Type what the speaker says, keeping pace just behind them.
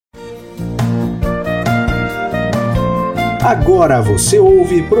Agora você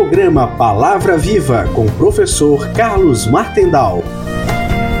ouve programa Palavra Viva com o professor Carlos Martendal.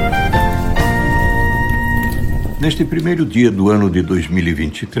 Neste primeiro dia do ano de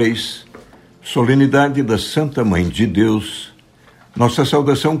 2023, solenidade da Santa Mãe de Deus, nossa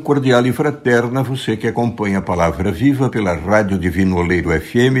saudação cordial e fraterna a você que acompanha a Palavra Viva pela Rádio Divino Oleiro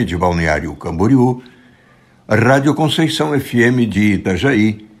FM de Balneário Camboriú, a Rádio Conceição FM de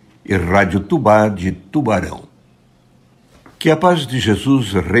Itajaí e Rádio Tubá de Tubarão. Que a paz de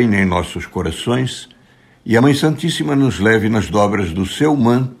Jesus reine em nossos corações e a Mãe Santíssima nos leve nas dobras do seu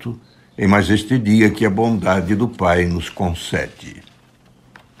manto em mais este dia que a bondade do Pai nos concede.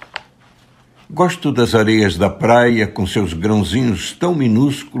 Gosto das areias da praia com seus grãozinhos tão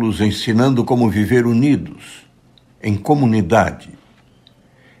minúsculos ensinando como viver unidos, em comunidade,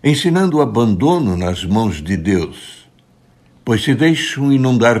 ensinando o abandono nas mãos de Deus, pois se deixam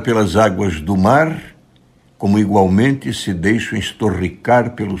inundar pelas águas do mar, como igualmente se deixam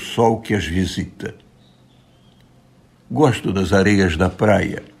estorricar pelo sol que as visita. Gosto das areias da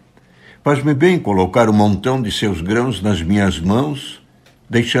praia. Faz-me bem colocar um montão de seus grãos nas minhas mãos,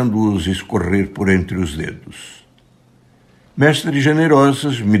 deixando-os escorrer por entre os dedos. Mestres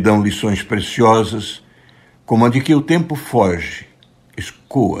generosas me dão lições preciosas, como a de que o tempo foge,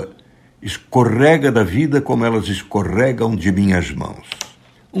 escoa, escorrega da vida como elas escorregam de minhas mãos.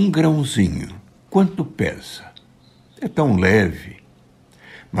 Um grãozinho. Quanto pesa? É tão leve.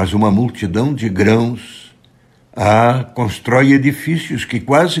 Mas uma multidão de grãos, constrói edifícios que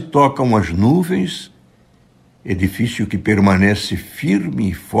quase tocam as nuvens, edifício que permanece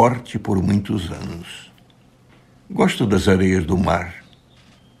firme e forte por muitos anos. Gosto das areias do mar.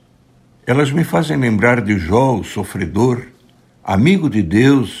 Elas me fazem lembrar de Jó, o sofredor, amigo de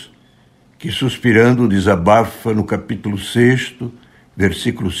Deus, que suspirando desabafa no capítulo 6º,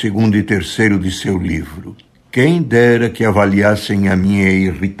 versículo 2º e 3º de seu livro. Quem dera que avaliassem a minha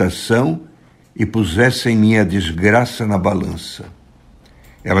irritação e pusessem minha desgraça na balança.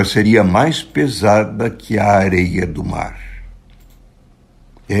 Ela seria mais pesada que a areia do mar.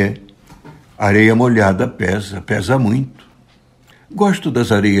 A areia molhada pesa muito. Gosto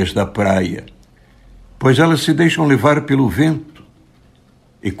das areias da praia, pois elas se deixam levar pelo vento.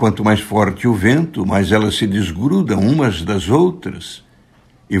 E quanto mais forte o vento, mais elas se desgrudam umas das outras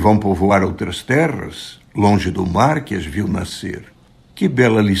e vão povoar outras terras, longe do mar que as viu nascer. Que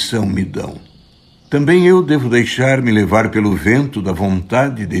bela lição me dão. Também eu devo deixar-me levar pelo vento da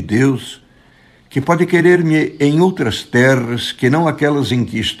vontade de Deus, que pode querer-me em outras terras que não aquelas em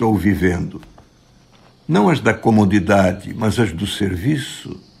que estou vivendo. Não as da comodidade, mas as do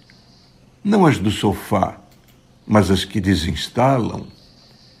serviço. Não as do sofá, mas as que desinstalam.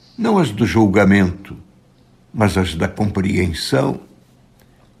 Não as do julgamento, mas as da compreensão.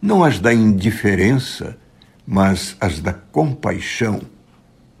 Não as da indiferença, mas as da compaixão.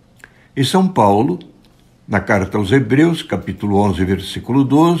 E São Paulo, na carta aos Hebreus, capítulo 11, versículo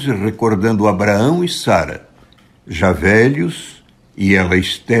 12, recordando Abraão e Sara, já velhos e ela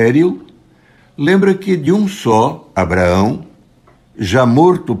estéril, lembra que de um só, Abraão, já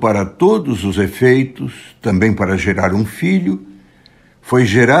morto para todos os efeitos, também para gerar um filho, foi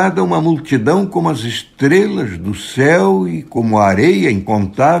gerada uma multidão como as estrelas do céu e como a areia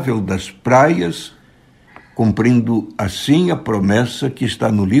incontável das praias, cumprindo assim a promessa que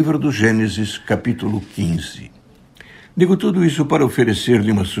está no livro do Gênesis, capítulo 15. Digo tudo isso para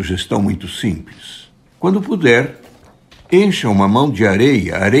oferecer-lhe uma sugestão muito simples. Quando puder, encha uma mão de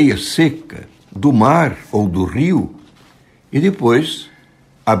areia seca, do mar ou do rio, e depois,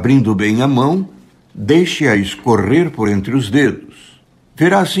 abrindo bem a mão, deixe-a escorrer por entre os dedos.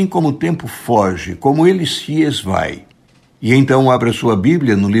 Verá assim como o tempo foge, como ele se esvai. E então abra sua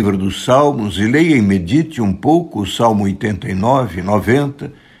Bíblia no livro dos Salmos e leia e medite um pouco o Salmo 89,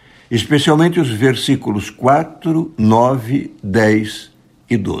 90, especialmente os versículos 4, 9, 10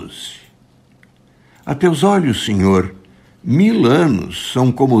 e 12. A teus olhos, Senhor, 1000 anos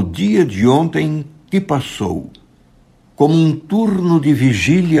são como o dia de ontem que passou, como um turno de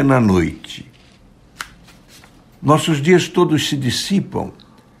vigília na noite. Nossos dias todos se dissipam,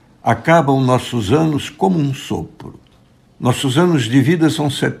 acabam nossos anos como um sopro. Nossos anos de vida são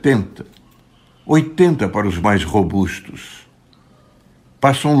 70, 80 para os mais robustos.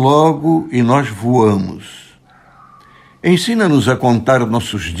 Passam logo e nós voamos. Ensina-nos a contar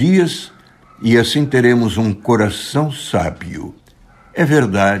nossos dias e assim teremos um coração sábio. É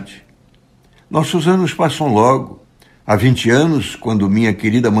verdade. Nossos anos passam logo. Há 20 anos, quando minha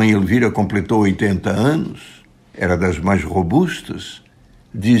querida mãe Elvira completou 80 anos, era das mais robustas,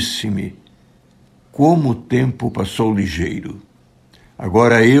 disse-me: como o tempo passou ligeiro.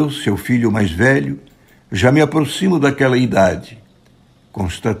 Agora eu, seu filho mais velho, Já me aproximo daquela idade,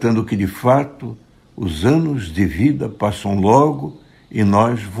 constatando que, de fato, os anos de vida passam logo e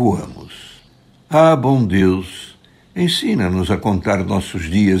nós voamos. Ah, bom Deus, ensina-nos a contar nossos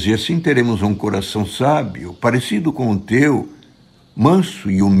dias e assim teremos um coração sábio, parecido com o teu, manso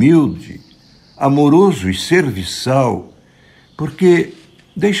e humilde, amoroso e serviçal, porque,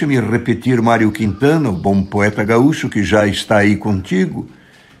 deixa-me repetir Mário Quintana, o bom poeta gaúcho que já está aí contigo,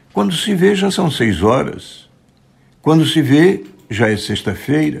 quando se vê já são 6 horas, quando se vê já é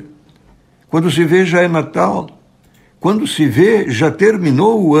sexta-feira, quando se vê já é Natal, quando se vê já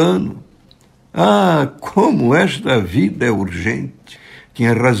terminou o ano. Ah, como esta vida é urgente!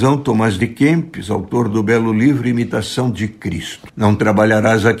 Tinha razão Tomás de Kempis, autor do belo livro Imitação de Cristo. Não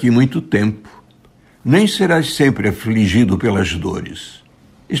trabalharás aqui muito tempo, nem serás sempre afligido pelas dores.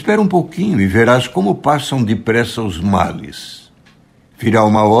 Espera um pouquinho e verás como passam depressa os males. Virá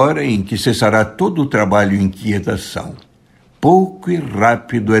uma hora em que cessará todo o trabalho e inquietação. Pouco e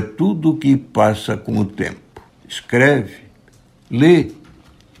rápido é tudo o que passa com o tempo. Escreve, lê,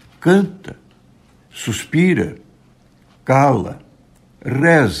 canta, suspira, cala,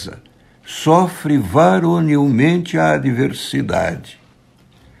 reza, sofre varonilmente a adversidade.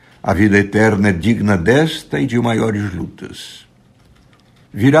 A vida eterna é digna desta e de maiores lutas.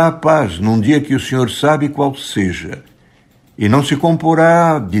 Virá a paz num dia que o Senhor sabe qual seja, e não se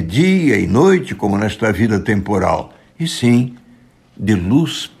comporá de dia e noite como nesta vida temporal, e sim de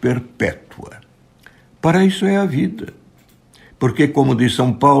luz perpétua. Para isso é a vida. Porque, como diz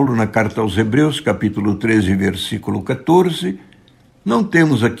São Paulo na carta aos Hebreus, capítulo 13, versículo 14, não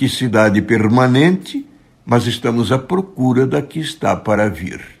temos aqui cidade permanente, mas estamos à procura da que está para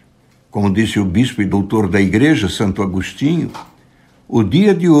vir. Como disse o bispo e doutor da Igreja, Santo Agostinho, o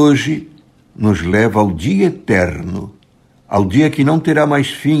dia de hoje nos leva ao dia eterno, ao dia que não terá mais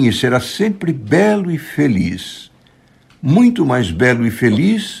fim e será sempre belo e feliz. Muito mais belo e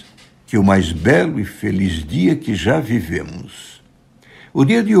feliz que o mais belo e feliz dia que já vivemos. O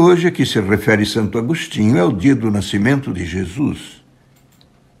dia de hoje a que se refere Santo Agostinho é o dia do nascimento de Jesus.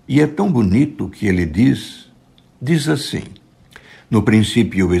 E é tão bonito que ele diz assim: no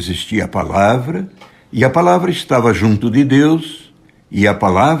princípio existia a palavra, e a palavra estava junto de Deus, e a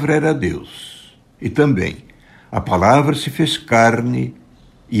palavra era Deus. E também, a palavra se fez carne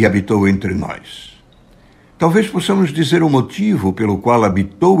e habitou entre nós. Talvez possamos dizer o motivo pelo qual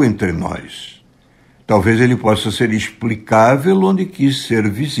habitou entre nós. Talvez ele possa ser explicável onde quis ser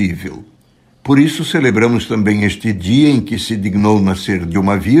visível. Por isso celebramos também este dia em que se dignou nascer de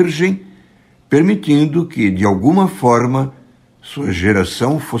uma virgem, permitindo que, de alguma forma, sua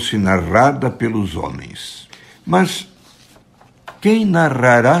geração fosse narrada pelos homens. Mas quem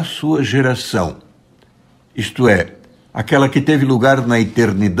narrará sua geração? Isto é, aquela que teve lugar na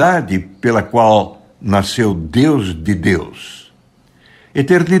eternidade, pela qual nasceu Deus de Deus.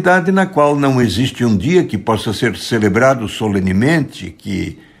 Eternidade na qual não existe um dia que possa ser celebrado solenemente,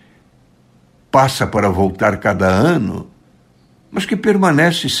 que passa para voltar cada ano, mas que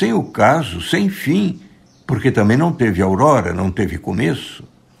permanece sem ocaso, sem fim, porque também não teve aurora, não teve começo.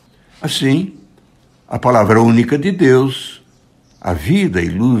 Assim, a palavra única de Deus, a vida e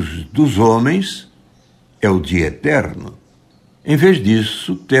luz dos homens, é o dia eterno. Em vez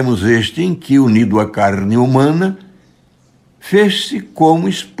disso, temos este em que, unido à carne humana, fez-se como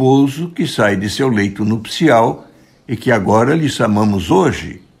esposo que sai de seu leito nupcial e que agora lhe chamamos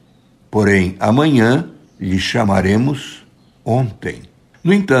hoje, porém amanhã lhe chamaremos ontem.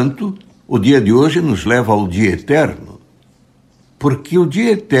 No entanto, o dia de hoje nos leva ao dia eterno, porque o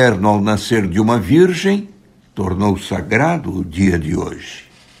dia eterno, ao nascer de uma virgem, tornou sagrado o dia de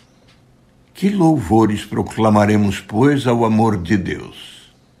hoje. Que louvores proclamaremos, pois, ao amor de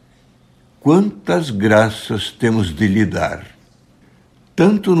Deus? Quantas graças temos de lhe dar!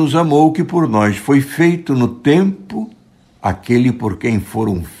 Tanto nos amou que por nós foi feito no tempo aquele por quem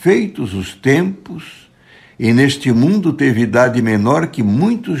foram feitos os tempos, e neste mundo teve idade menor que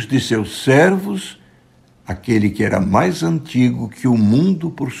muitos de seus servos, aquele que era mais antigo que o mundo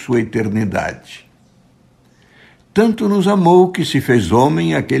por sua eternidade. Tanto nos amou que se fez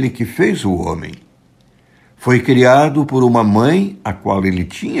homem aquele que fez o homem. Foi criado por uma mãe a qual ele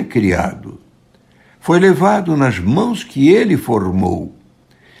tinha criado. Foi levado nas mãos que ele formou.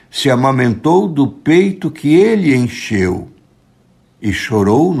 Se amamentou do peito que ele encheu. E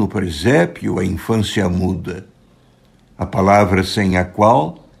chorou no presépio a infância muda. A palavra sem a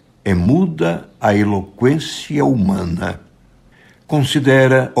qual é muda a eloquência humana.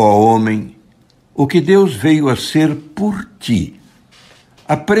 Considera, ó homem, o que Deus veio a ser por ti.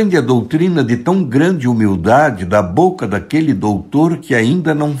 Aprende a doutrina de tão grande humildade da boca daquele doutor que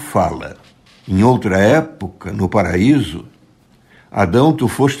ainda não fala. Em outra época, no paraíso, Adão, tu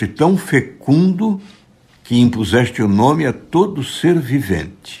foste tão fecundo que impuseste o nome a todo ser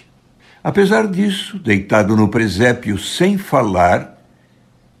vivente. Apesar disso, deitado no presépio sem falar,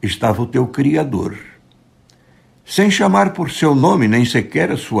 estava o teu Criador. Sem chamar por seu nome nem sequer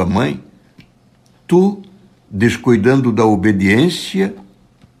a sua mãe, tu, descuidando da obediência,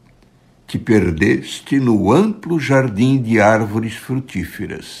 te perdeste no amplo jardim de árvores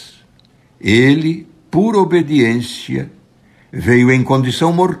frutíferas. Ele, por obediência, veio em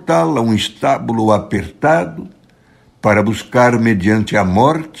condição mortal a um estábulo apertado para buscar mediante a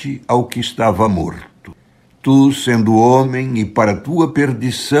morte ao que estava morto. Tu, sendo homem e para tua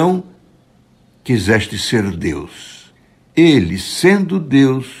perdição, quiseste ser Deus. Ele, sendo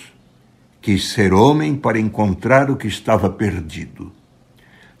Deus, quis ser homem para encontrar o que estava perdido.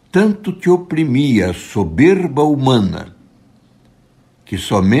 Tanto te oprimia a soberba humana, que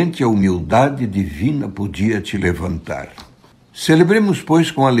somente a humildade divina podia te levantar. Celebremos,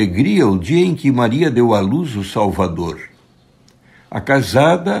 pois, com alegria o dia em que Maria deu à luz o Salvador, a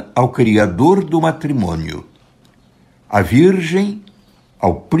casada ao Criador do matrimônio, a Virgem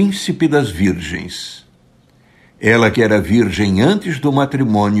ao Príncipe das Virgens. Ela que era virgem antes do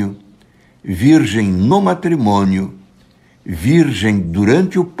matrimônio, virgem no matrimônio, virgem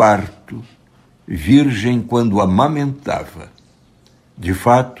durante o parto, virgem quando amamentava. De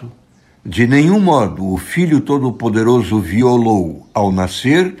fato, de nenhum modo o Filho Todo-Poderoso violou, ao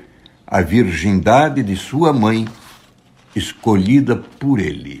nascer, a virgindade de sua mãe, escolhida por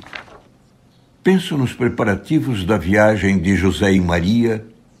ele. Penso nos preparativos da viagem de José e Maria,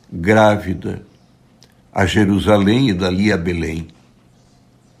 grávida, a Jerusalém e dali a Belém.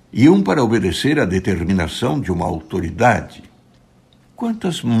 Iam para obedecer à determinação de uma autoridade.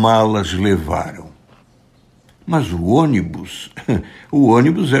 Quantas malas levaram? Mas o ônibus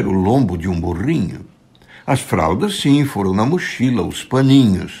era o lombo de um burrinho. As fraldas, sim, foram na mochila, os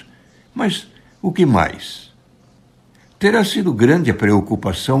paninhos. Mas o que mais? Terá sido grande a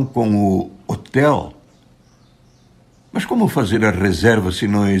preocupação com o hotel? Mas como fazer a reserva se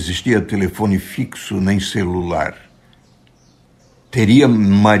não existia telefone fixo nem celular? Teria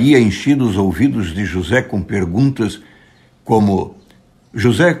Maria enchido os ouvidos de José com perguntas como: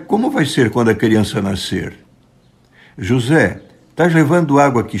 José, como vai ser quando a criança nascer? José, estás levando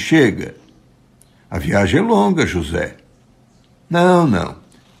água que chega? A viagem é longa, José. Não.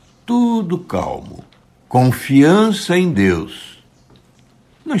 Tudo calmo. Confiança em Deus.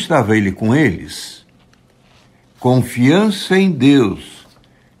 Não estava ele com eles? Confiança em Deus,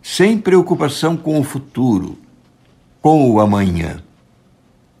 sem preocupação com o futuro, com o amanhã.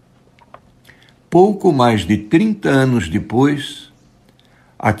 Pouco mais de 30 anos depois,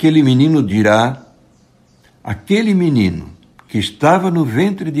 aquele menino dirá, aquele menino que estava no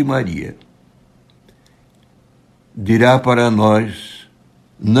ventre de Maria, dirá para nós: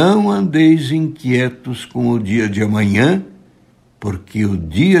 não andeis inquietos com o dia de amanhã, porque o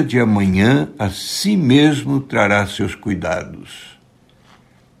dia de amanhã a si mesmo trará seus cuidados.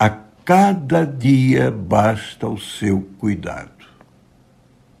 A cada dia basta o seu cuidado.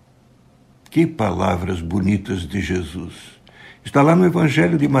 Que palavras bonitas de Jesus. Está lá no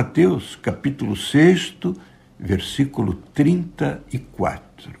Evangelho de Mateus, capítulo 6, versículo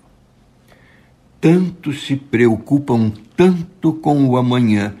 34. Tantos se preocupam tanto com o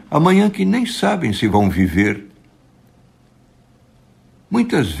amanhã que nem sabem se vão viver.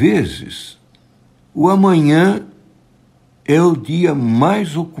 Muitas vezes, o amanhã é o dia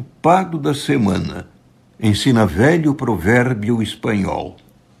mais ocupado da semana, ensina velho provérbio espanhol.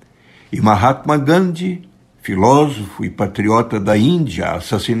 E Mahatma Gandhi, filósofo e patriota da Índia,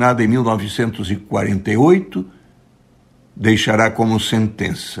 assassinado em 1948, deixará como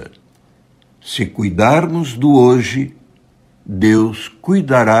sentença: se cuidarmos do hoje, Deus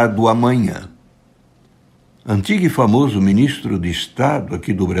cuidará do amanhã. Antigo e famoso ministro de Estado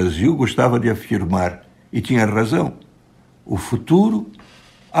aqui do Brasil gostava de afirmar, e tinha razão: o futuro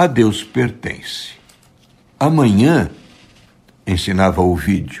a Deus pertence. Amanhã, ensinava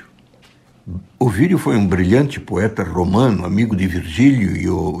Ovídio. Ovídio foi um brilhante poeta romano, amigo de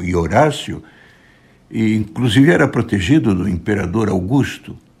Virgílio e Horácio, e inclusive era protegido do imperador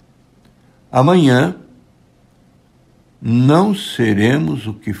Augusto. Amanhã não seremos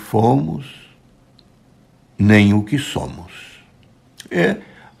o que fomos, nem o que somos.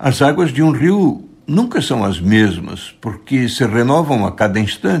 As águas de um rio nunca são as mesmas, porque se renovam a cada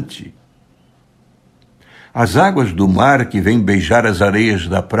instante. As águas do mar que vêm beijar as areias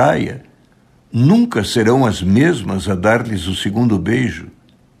da praia nunca serão as mesmas a dar-lhes o segundo beijo.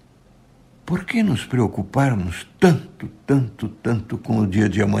 Por que nos preocuparmos tanto com o dia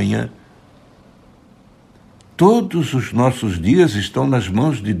de amanhã? Todos os nossos dias estão nas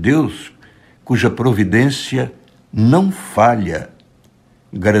mãos de Deus, cuja providência não falha.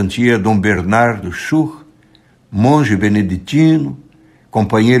 Garantia Dom Bernardo Schur, monge beneditino,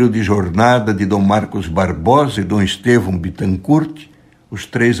 companheiro de jornada de Dom Marcos Barbosa e Dom Estevão Bittencourt, os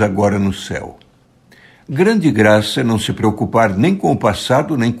três agora no céu. Grande graça é não se preocupar nem com o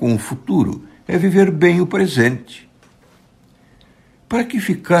passado nem com o futuro, é viver bem o presente. Para que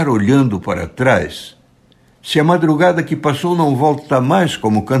ficar olhando para trás, se a madrugada que passou não volta mais,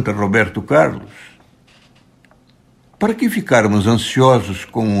 como canta Roberto Carlos? Para que ficarmos ansiosos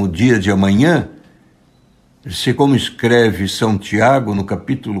com o dia de amanhã, se, como escreve São Tiago no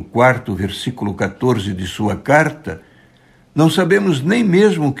capítulo 4, versículo 14 de sua carta, não sabemos nem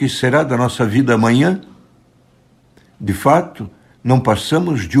mesmo o que será da nossa vida amanhã? De fato, não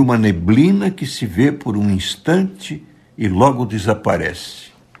passamos de uma neblina que se vê por um instante e logo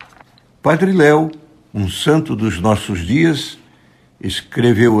desaparece. Padre Léo, um santo dos nossos dias,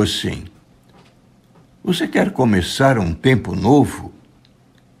 escreveu assim: você quer começar um tempo novo?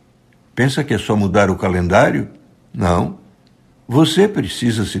 Pensa que é só mudar o calendário? Não. Você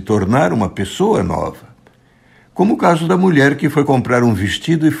precisa se tornar uma pessoa nova. Como o caso da mulher que foi comprar um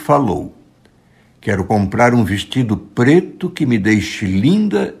vestido e falou: quero comprar um vestido preto que me deixe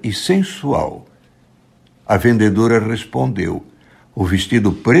linda e sensual. A vendedora respondeu: o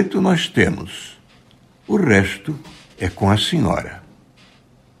vestido preto nós temos. O resto é com a senhora.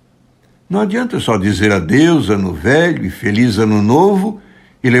 Não adianta só dizer adeus, ano velho e feliz ano novo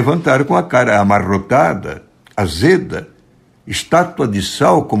e levantar com a cara amarrotada, azeda, estátua de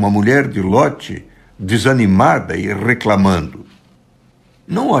sal como a mulher de Lote, desanimada e reclamando.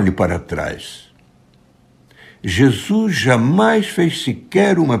 Não olhe para trás. Jesus jamais fez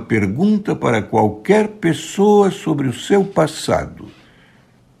sequer uma pergunta para qualquer pessoa sobre o seu passado.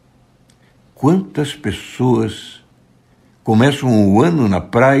 Quantas pessoas começam o ano na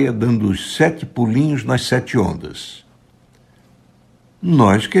praia dando os 7 pulinhos nas 7 ondas?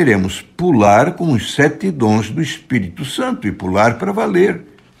 Nós queremos pular com os 7 dons do Espírito Santo e pular para valer.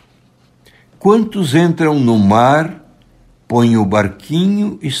 Quantos entram no mar, põem o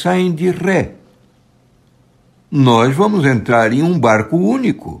barquinho e saem de ré? Nós vamos entrar em um barco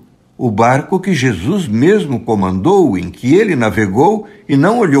único, o barco que Jesus mesmo comandou, em que ele navegou e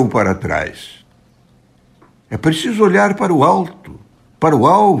não olhou para trás. É preciso olhar para o alto, para o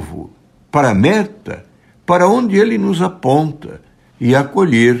alvo, para a meta, para onde ele nos aponta e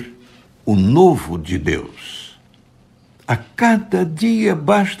acolher o novo de Deus. A cada dia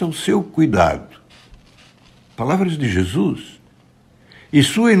basta o seu cuidado. Palavras de Jesus. E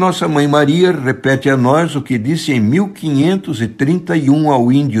sua e nossa Mãe Maria repete a nós o que disse em 1531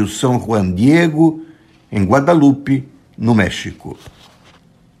 ao índio São Juan Diego, em Guadalupe, no México.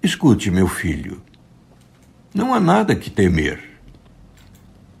 Escute, meu filho, não há nada que temer.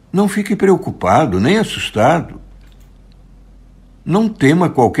 Não fique preocupado, nem assustado. Não tema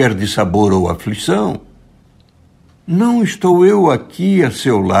qualquer dissabor ou aflição. Não estou eu aqui a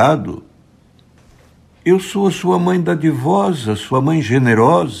seu lado. Eu sou a sua mãe dadivosa, sua mãe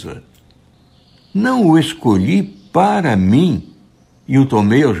generosa. Não o escolhi para mim e o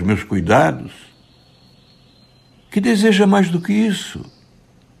tomei aos meus cuidados. Que deseja mais do que isso?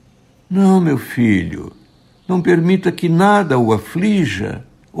 Não, meu filho, não permita que nada o aflija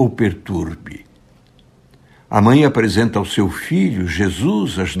ou perturbe. A mãe apresenta ao seu filho,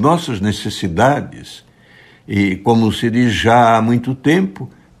 Jesus, as nossas necessidades e, como se diz já há muito tempo,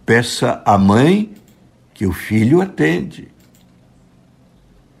 peça à mãe que o filho atende.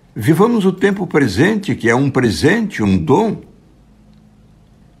 Vivamos o tempo presente, que é um presente, um dom.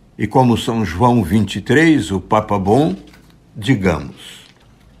 E como São João 23, o Papa Bom, digamos: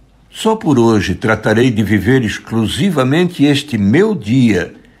 só por hoje tratarei de viver exclusivamente este meu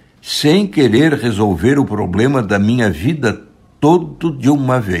dia, sem querer resolver o problema da minha vida todo de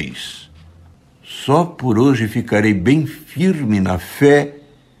uma vez. Só por hoje ficarei bem firme na fé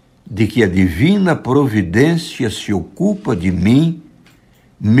de que a divina providência se ocupa de mim,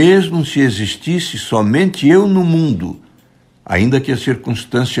 mesmo se existisse somente eu no mundo, ainda que as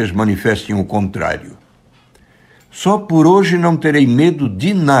circunstâncias manifestem o contrário. Só por hoje não terei medo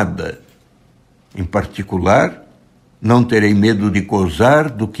de nada. Em particular, não terei medo de gozar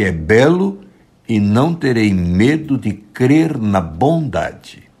do que é belo e não terei medo de crer na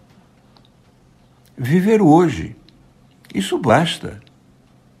bondade. Viver o hoje, isso basta.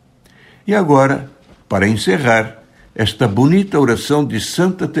 E agora, para encerrar, esta bonita oração de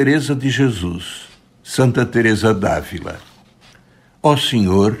Santa Teresa de Jesus, Santa Teresa d'Ávila. Ó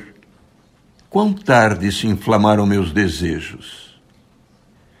Senhor, quão tarde se inflamaram meus desejos.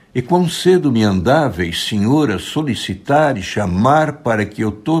 E quão cedo me andáveis, Senhor, a solicitar e chamar para que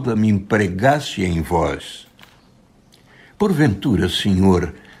eu toda me empregasse em vós. Porventura,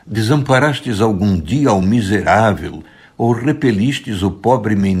 Senhor, desamparastes algum dia ao miserável, ou repelistes o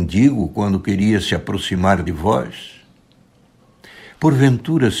pobre mendigo quando queria se aproximar de vós?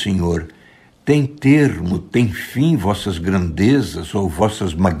 Porventura, Senhor, tem termo, tem fim vossas grandezas ou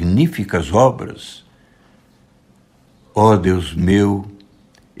vossas magníficas obras? Ó Deus meu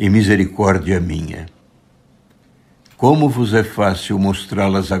e misericórdia minha, como vos é fácil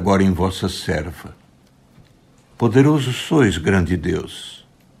mostrá-las agora em vossa serva. Poderoso sois, grande Deus.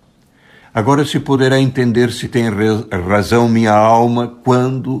 Agora se poderá entender se tem razão minha alma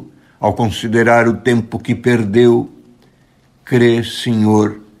quando, ao considerar o tempo que perdeu, crê,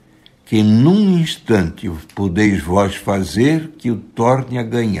 Senhor, que num instante podeis vós fazer que o torne a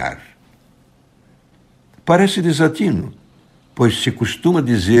ganhar. Parece desatino, pois se costuma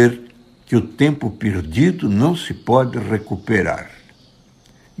dizer que o tempo perdido não se pode recuperar.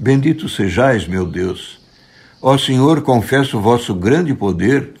 Bendito sejais, meu Deus. Ó Senhor, confesso o vosso grande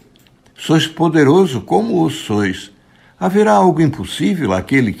poder. Sois poderoso como o sois. Haverá algo impossível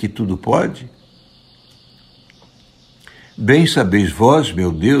àquele que tudo pode? Bem sabeis vós,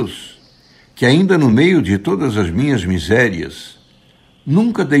 meu Deus, que ainda no meio de todas as minhas misérias,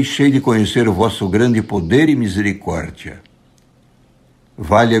 nunca deixei de conhecer o vosso grande poder e misericórdia.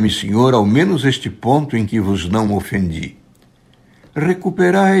 Valha-me, Senhor, ao menos este ponto em que vos não ofendi.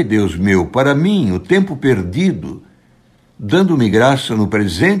 Recuperai, Deus meu, para mim o tempo perdido, dando-me graça no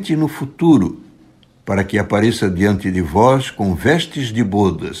presente e no futuro, para que apareça diante de vós com vestes de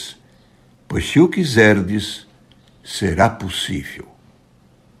bodas, pois se o quiserdes, será possível.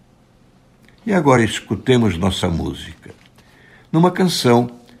 E agora escutemos nossa música. Numa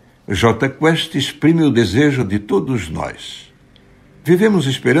canção, J. Quest exprime o desejo de todos nós. Vivemos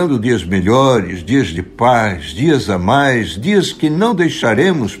esperando dias melhores, dias de paz, dias a mais, dias que não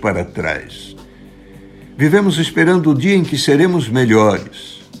deixaremos para trás. Vivemos esperando o dia em que seremos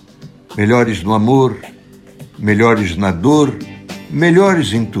melhores. Melhores no amor, melhores na dor,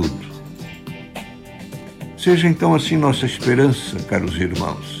 melhores em tudo. Seja então assim nossa esperança, caros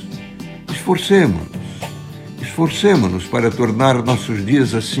irmãos. Esforcemo-nos para tornar nossos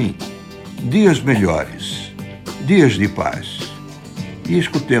dias assim, dias melhores, dias de paz. E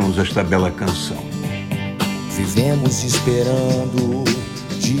escutemos esta bela canção. Vivemos esperando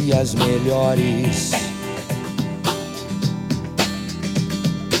dias melhores,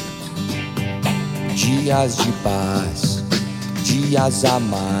 dias de paz, dias a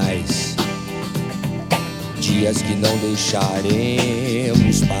mais, dias que não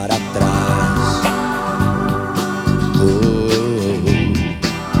deixaremos para trás.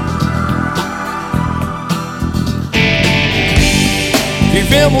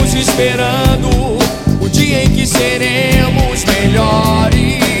 Vivemos esperando o dia em que seremos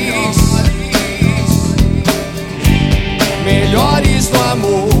melhores, melhores no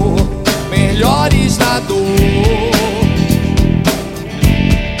amor, melhores na dor,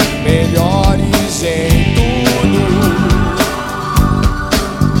 melhores em tudo.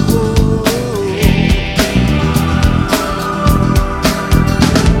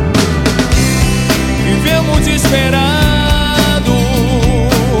 Vivemos esperando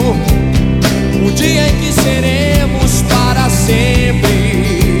o dia em que seremos para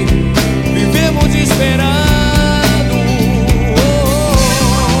sempre. Vivemos esperando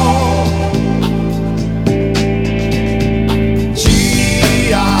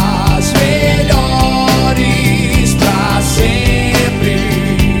dias melhores para sempre.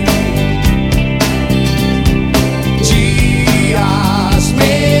 Dias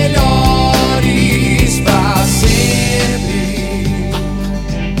melhores para sempre.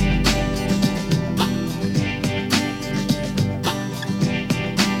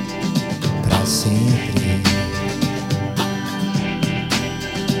 Para sempre.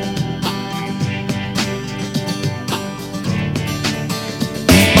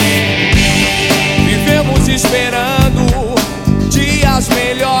 Vivemos esperando dias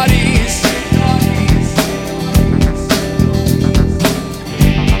melhores,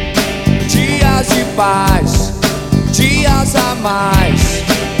 dias de paz, dias a mais,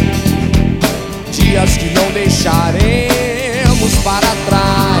 dias que não deixaremos para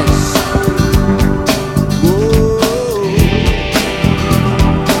trás.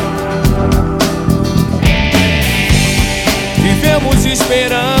 Vivemos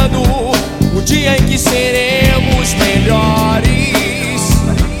esperando o dia em que seremos melhores,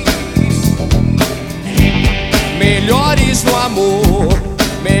 melhores no amor,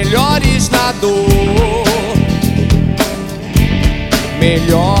 melhores na dor,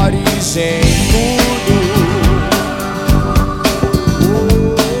 melhores melhores em tudo.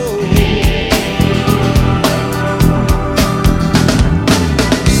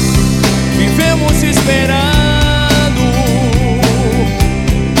 Vivemos esperando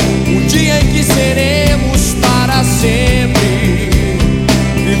o dia em que seremos para sempre.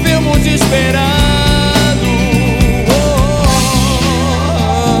 Vivemos esperando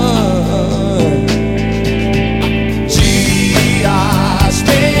dias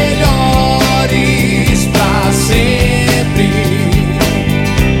melhores para sempre.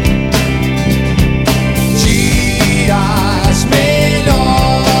 Dias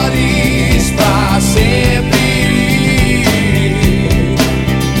melhores para sempre.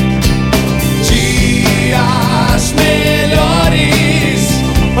 Dias melhores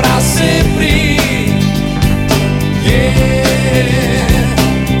para sempre. Dias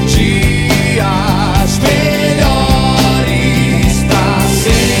melhores para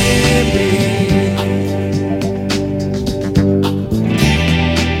sempre.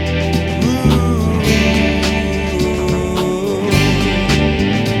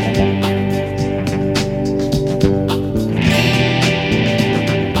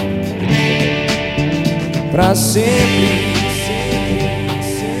 Para sempre.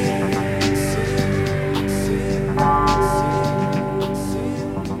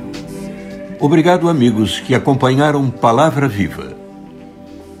 Obrigado, amigos que acompanharam Palavra Viva.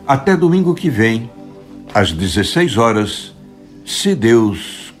 Até domingo que vem, às 16 horas, se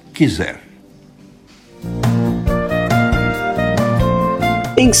Deus quiser.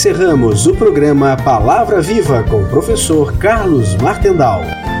 Encerramos o programa Palavra Viva com o professor Carlos Martendal.